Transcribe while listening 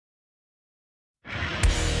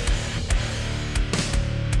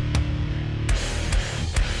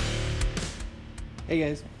Hey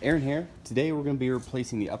guys, Aaron here. Today we're going to be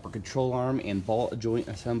replacing the upper control arm and ball joint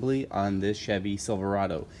assembly on this Chevy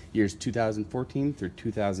Silverado, years 2014 through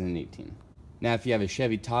 2018. Now if you have a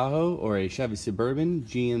Chevy Tahoe or a Chevy Suburban,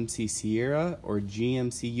 GMC Sierra, or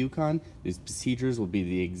GMC Yukon, these procedures will be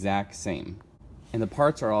the exact same. And the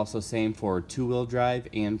parts are also same for two-wheel drive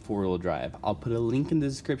and four-wheel drive. I'll put a link in the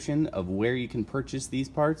description of where you can purchase these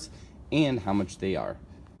parts and how much they are.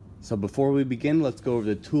 So before we begin, let's go over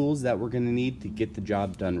the tools that we're going to need to get the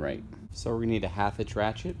job done right. So we're going to need a 1/2 inch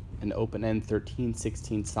ratchet, an open end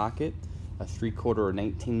 13/16 socket, a 3/4 or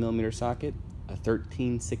 19mm socket, a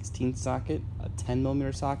 13/16 socket, a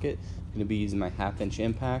 10mm socket. I'm going to be using my 1/2 inch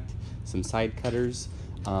impact, some side cutters,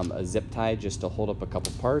 a zip tie just to hold up a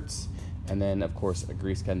couple parts, and then of course a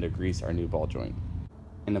grease gun to grease our new ball joint.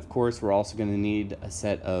 And of course we're also going to need a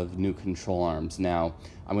set of new control arms. Now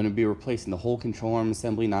I'm going to be replacing the whole control arm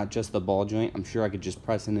assembly, not just the ball joint. I'm sure I could just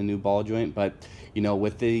press in a new ball joint, but you know,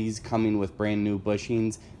 with these coming with brand new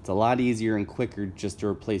bushings, it's a lot easier and quicker just to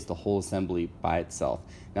replace the whole assembly by itself.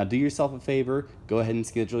 Now do yourself a favor, go ahead and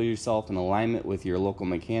schedule yourself an alignment with your local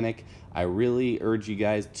mechanic. I really urge you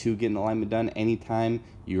guys to get an alignment done anytime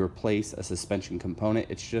you replace a suspension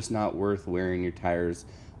component. It's just not worth wearing your tires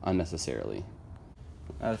unnecessarily.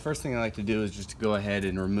 The first thing I like to do is just to go ahead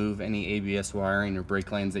and remove any ABS wiring or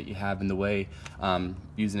brake lines that you have in the way.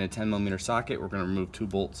 Using a 10mm socket, we're going to remove 2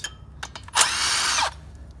 bolts.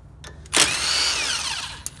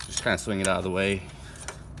 Just kind of swing it out of the way.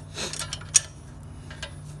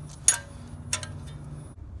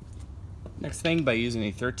 Next thing, by using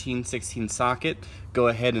a 13/16 socket, go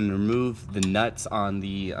ahead and remove the nuts on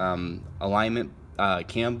the alignment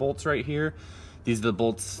cam bolts right here. These are the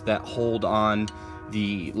bolts that hold on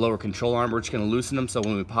the lower control arm. We're just going to loosen them so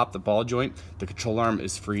when we pop the ball joint, the control arm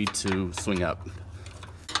is free to swing up.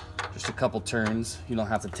 Just a couple turns. You don't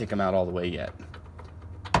have to take them out all the way yet.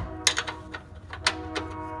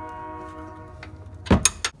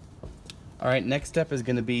 Alright, next step is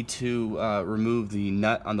going to be to remove the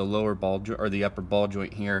nut on the lower ball joint, or the upper ball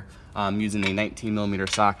joint here, using a 19mm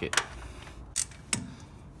socket.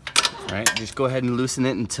 Alright, just go ahead and loosen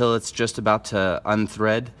it until it's just about to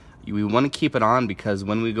unthread. We want to keep it on because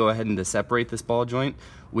when we go ahead and to separate this ball joint,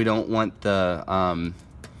 we don't want the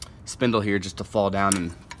spindle here just to fall down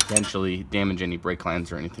and potentially damage any brake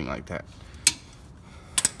lines or anything like that.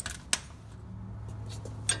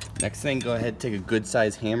 Next thing, go ahead and take a good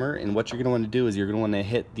size hammer, and what you're going to want to do is you're going to want to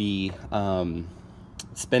hit the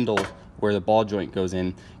spindle where the ball joint goes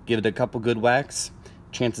in. Give it a couple good whacks.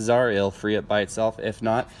 Chances are it'll free up by itself. If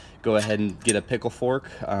not, go ahead and get a pickle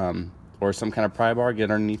fork or some kind of pry bar,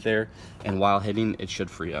 get underneath there, and while hitting, it should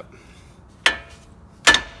free up.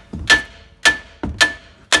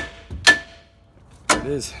 There it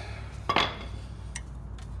is.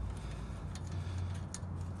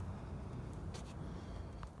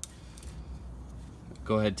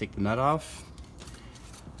 Go ahead and take the nut off.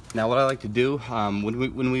 Now what I like to do,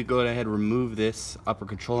 when we go ahead and remove this upper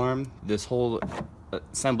control arm, this whole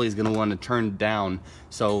assembly is going to want to turn down.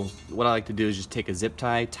 So what I like to do is just take a zip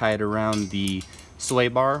tie, tie it around the sway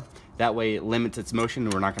bar. That way it limits its motion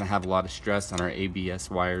and we're not going to have a lot of stress on our ABS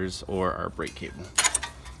wires or our brake cable.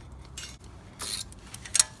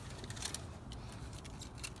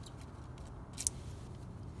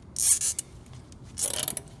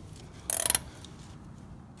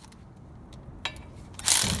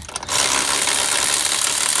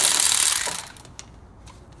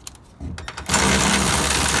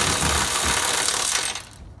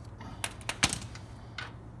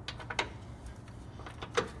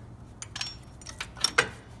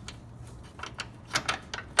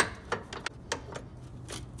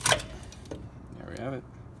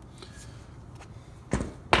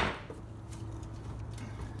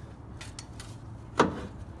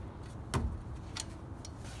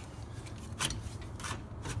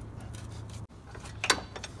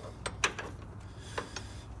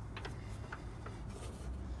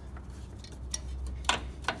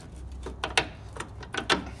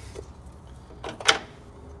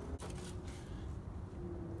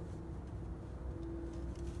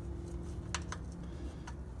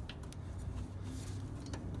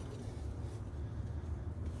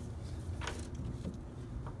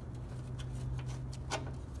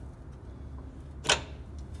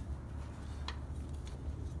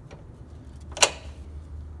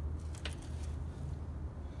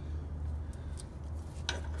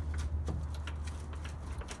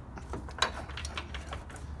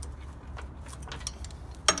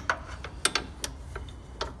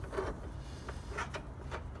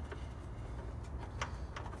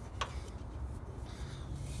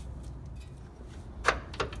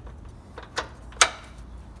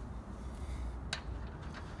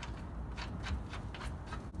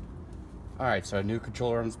 Alright, so our new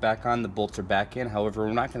control arm's back on, the bolts are back in. However,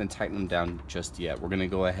 we're not going to tighten them down just yet. We're going to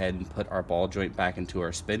go ahead and put our ball joint back into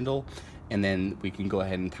our spindle, and then we can go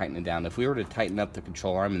ahead and tighten it down. If we were to tighten up the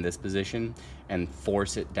control arm in this position and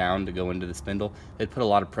force it down to go into the spindle, it'd put a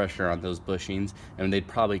lot of pressure on those bushings, and they'd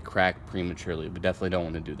probably crack prematurely. We definitely don't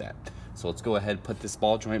want to do that. So let's go ahead and put this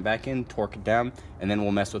ball joint back in, torque it down, and then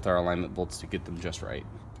we'll mess with our alignment bolts to get them just right.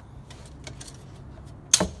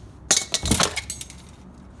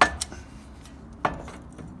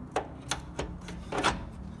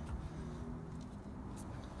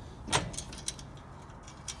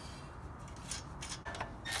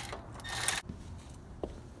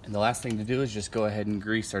 And the last thing to do is just go ahead and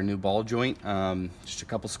grease our new ball joint. Just a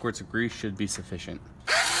couple squirts of grease should be sufficient.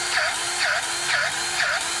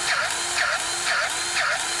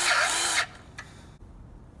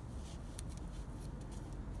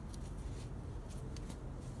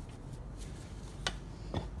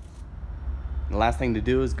 The last thing to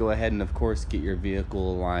do is go ahead and, of course, get your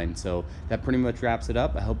vehicle aligned. So that pretty much wraps it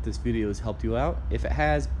up. I hope this video has helped you out. If it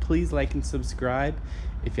has, please like and subscribe.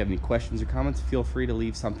 If you have any questions or comments, feel free to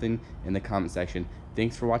leave something in the comment section.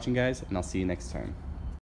 Thanks for watching, guys, and I'll see you next time.